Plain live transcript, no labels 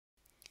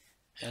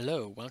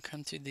Hello,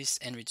 welcome to this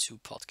Anritsu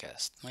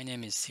podcast. My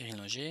name is Cyril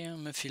Loger,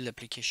 I'm a field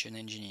application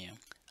engineer.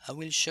 I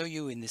will show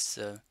you in this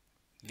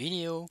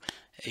video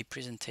a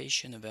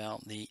presentation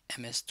about the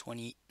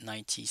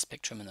MS2090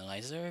 Spectrum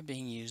Analyzer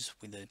being used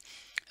with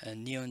a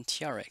Neon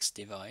TRX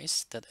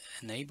device that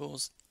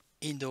enables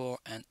indoor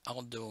and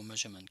outdoor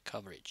measurement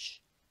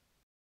coverage.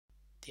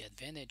 The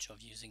advantage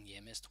of using the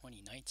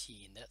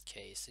MS2090 in that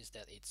case is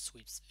that it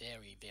sweeps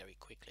very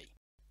quickly.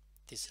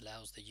 This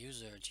allows the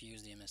user to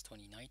use the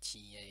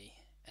MS2090A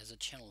as a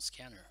channel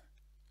scanner,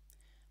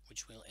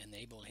 which will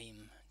enable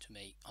him to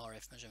make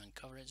RF measurement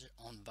coverage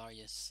on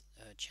various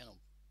channels.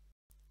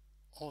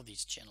 All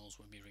these channels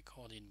will be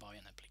recorded by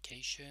an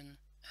application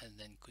and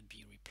then could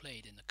be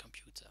replayed in the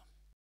computer.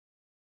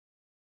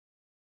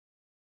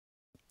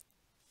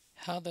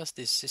 How does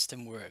this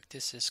system work?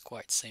 This is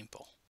quite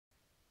simple.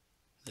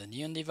 The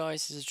Neon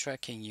device is a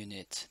tracking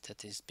unit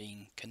that is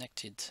being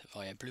connected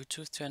via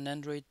Bluetooth to an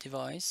Android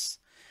device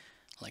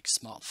like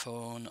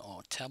smartphone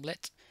or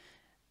tablet,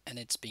 and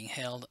it's being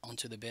held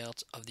onto the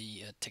belt of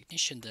the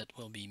technician that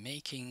will be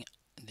making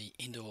the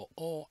indoor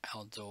or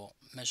outdoor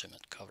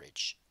measurement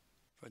coverage.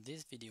 For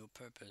this video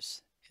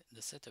purpose,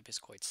 the setup is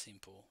quite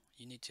simple.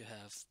 You need to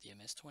have the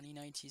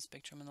MS2090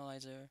 Spectrum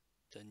Analyzer,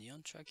 the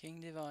Neon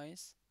tracking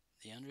device,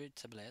 the Android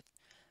tablet,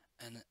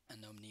 and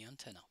an Omni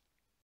antenna.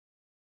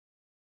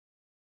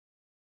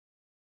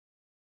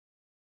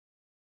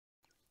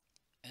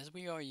 As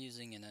we are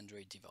using an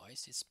Android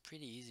device, it's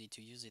pretty easy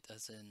to use it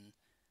as an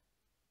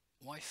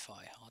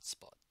Wi-Fi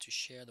hotspot to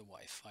share the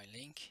Wi-Fi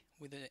link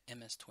with the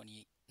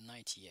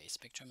MS2090A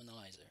Spectrum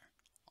Analyzer.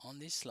 On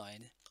this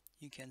slide,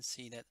 you can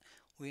see that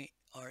we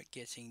are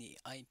getting the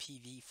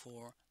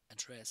IPv4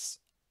 address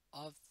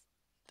of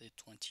the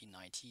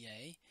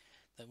 2090A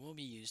that will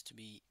be used to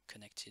be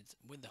connected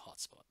with the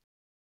hotspot.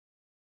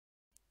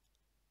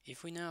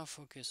 If we now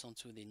focus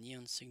onto the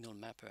Neon Signal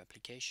Mapper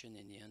application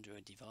in the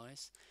Android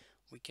device,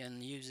 we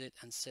can use it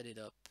and set it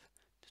up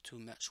to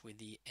match with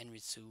the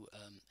Anritsu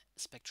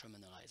Spectrum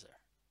Analyzer.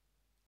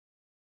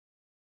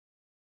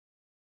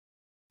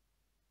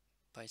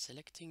 By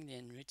selecting the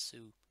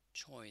Anritsu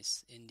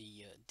choice in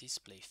the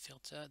display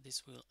filter,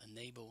 this will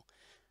enable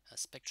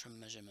spectrum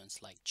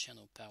measurements like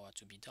channel power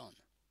to be done.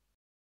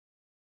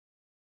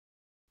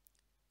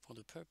 For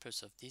the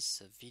purpose of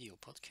this video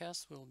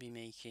podcast, we'll be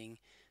making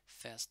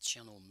fast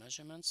channel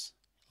measurements,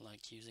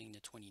 like using the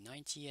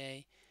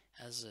 2090A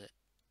as a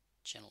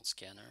channel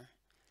scanner,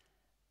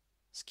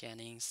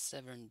 scanning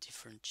 7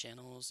 different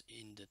channels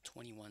in the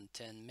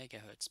 2110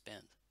 MHz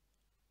band.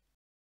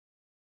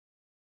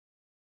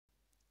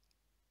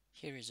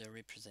 Here is a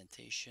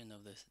representation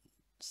of the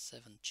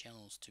 7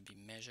 channels to be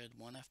measured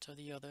one after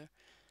the other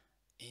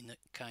in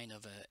a kind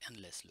of an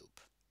endless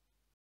loop.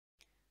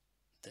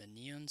 The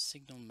Neon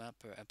Signal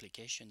Mapper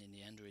application in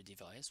the Android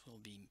device will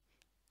be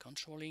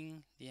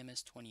controlling the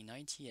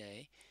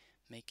MS2090A,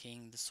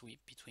 making the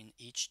sweep between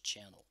each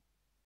channel.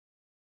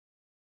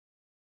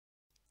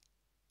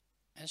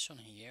 As shown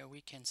here, we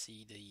can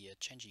see the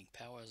changing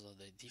powers of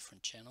the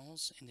different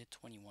channels in the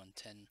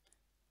 2110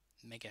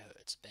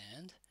 MHz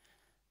band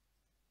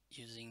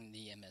using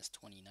the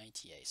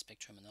MS2090A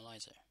Spectrum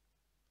Analyzer.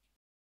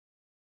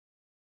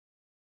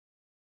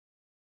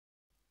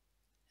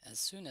 As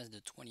soon as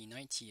the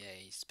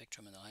 2090A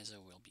Spectrum Analyzer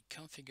will be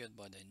configured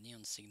by the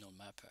Neon Signal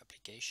Mapper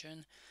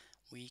application,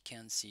 we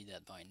can see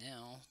that by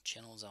now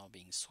channels are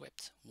being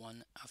swept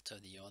one after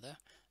the other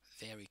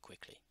very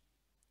quickly.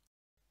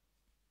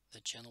 The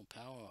channel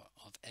power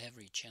of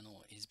every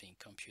channel is being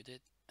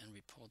computed and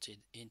reported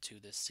into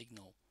the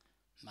signal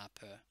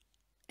mapper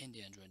in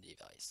the Android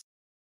device.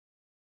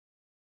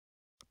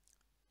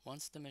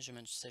 Once the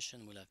measurement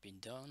session will have been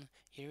done,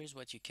 here is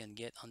what you can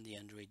get on the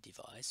Android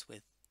device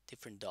with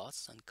different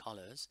dots and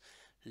colors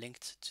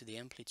linked to the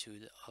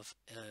amplitude of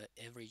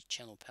every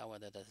channel power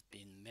that has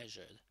been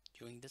measured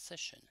during the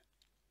session.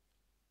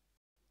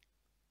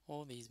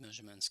 All these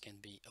measurements can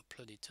be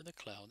uploaded to the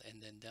cloud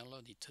and then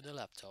downloaded to the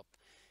laptop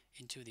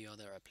into the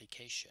other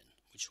application,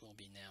 which we'll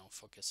be now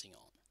focusing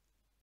on.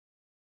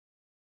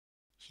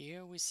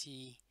 Here we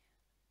see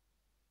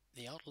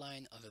the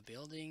outline of a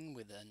building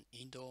with an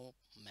indoor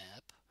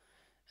map.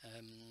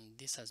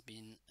 This has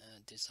been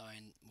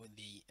designed with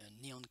the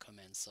Neon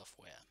Command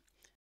software.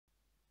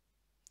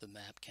 The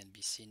map can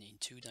be seen in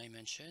 2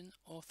 dimensions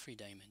or 3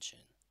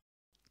 dimensions.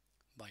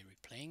 By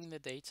replaying the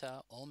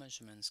data, all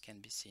measurements can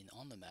be seen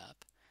on the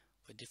map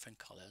with different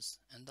colors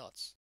and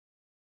dots.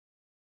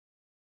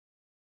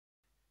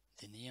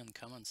 The Neon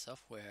Command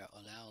software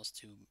allows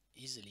to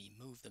easily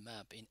move the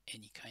map in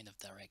any kind of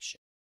direction.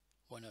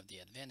 One of the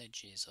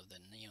advantages of the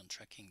Neon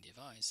tracking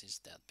device is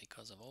that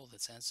because of all the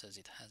sensors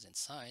it has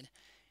inside,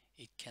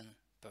 it can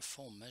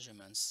perform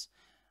measurements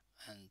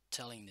and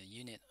telling the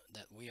unit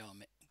that we are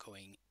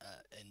going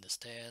in the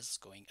stairs,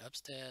 going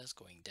upstairs,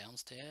 going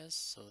downstairs.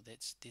 So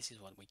this is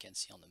what we can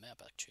see on the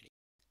map actually.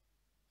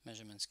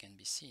 Measurements can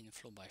be seen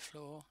floor by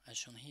floor as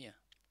shown here.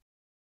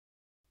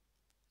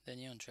 The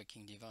Neon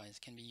tracking device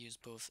can be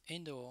used both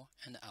indoor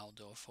and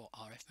outdoor for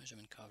RF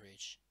measurement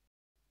coverage.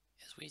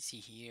 As we see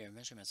here,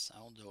 measurements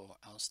outdoor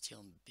are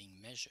still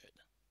being measured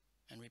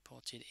and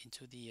reported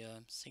into the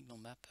signal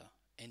mapper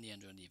in the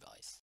Android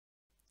device.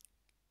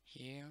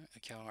 Here, a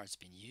car has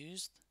been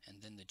used, and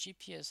then the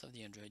GPS of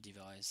the Android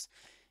device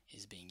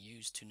is being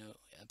used to know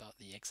about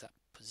the exact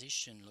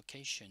position,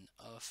 location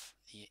of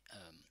the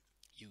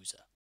user.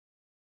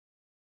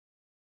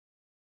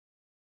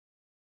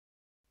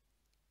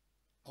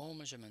 All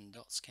measurement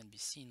dots can be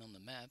seen on the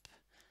map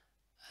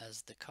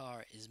as the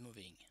car is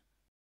moving.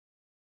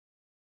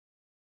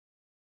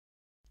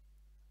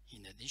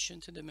 In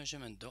addition to the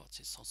measurement dots,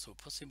 it's also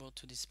possible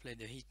to display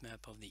the heat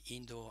map of the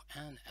indoor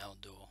and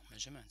outdoor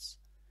measurements.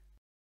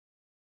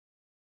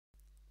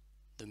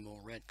 The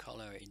more red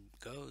color it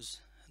goes,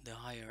 the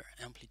higher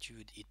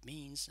amplitude it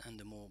means, and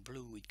the more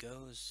blue it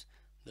goes,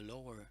 the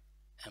lower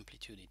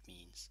amplitude it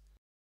means.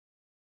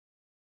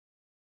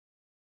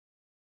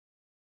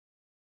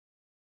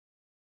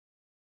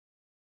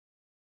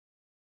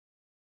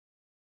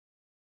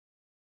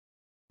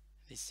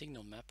 The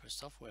signal mapper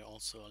software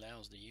also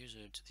allows the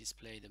user to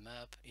display the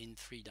map in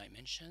 3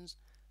 dimensions,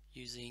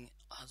 using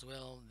as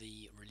well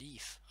the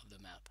relief of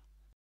the map.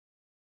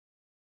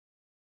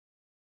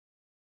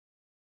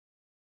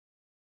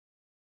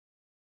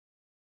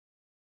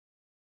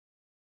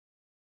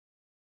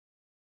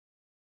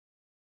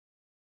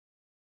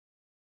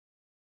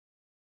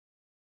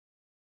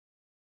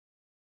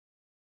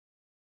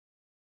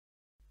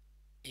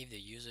 If the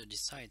user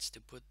decides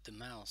to put the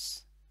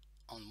mouse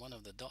on one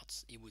of the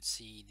dots, he would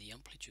see the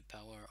amplitude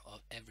power of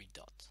every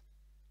dot.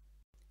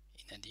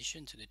 In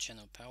addition to the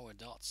channel power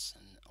dots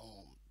and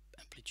all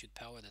amplitude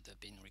power that have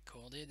been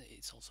recorded,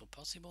 it's also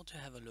possible to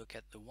have a look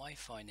at the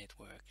Wi-Fi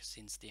network,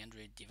 since the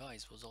Android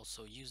device was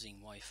also using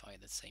Wi-Fi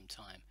at the same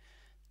time.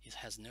 It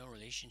has no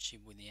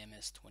relationship with the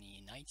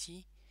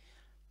MS2090,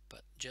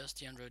 but just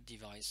the Android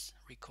device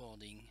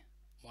recording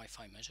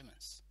Wi-Fi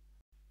measurements.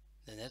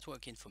 The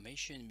network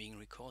information being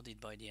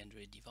recorded by the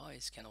Android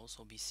device can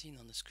also be seen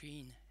on the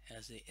screen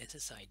as the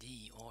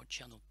SSID or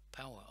channel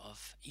power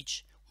of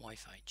each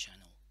Wi-Fi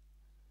channel.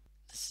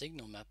 The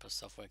signal mapper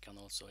software can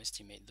also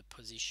estimate the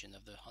position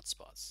of the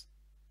hotspots.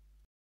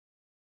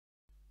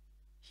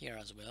 Here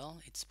as well,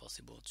 it's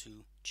possible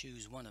to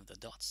choose one of the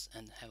dots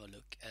and have a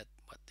look at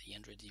what the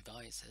Android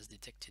device has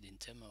detected in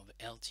terms of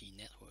LTE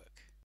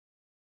network.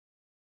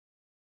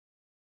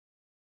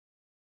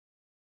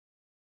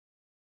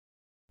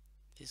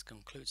 This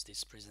concludes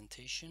this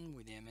presentation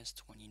with the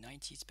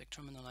MS2090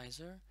 Spectrum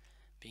Analyzer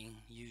being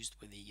used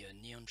with the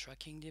neon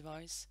tracking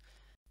device.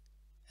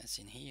 As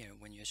in here,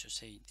 when you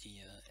associate the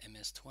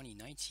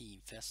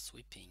MS2090 fast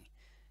sweeping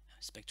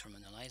Spectrum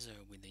Analyzer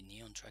with the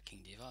neon tracking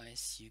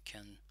device, you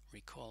can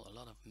recall a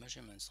lot of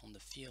measurements on the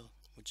field,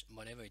 which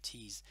whatever it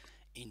is,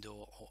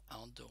 indoor or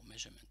outdoor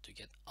measurement, to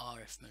get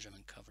RF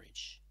measurement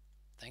coverage.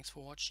 Thanks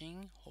for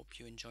watching. Hope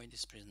you enjoyed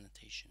this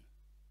presentation.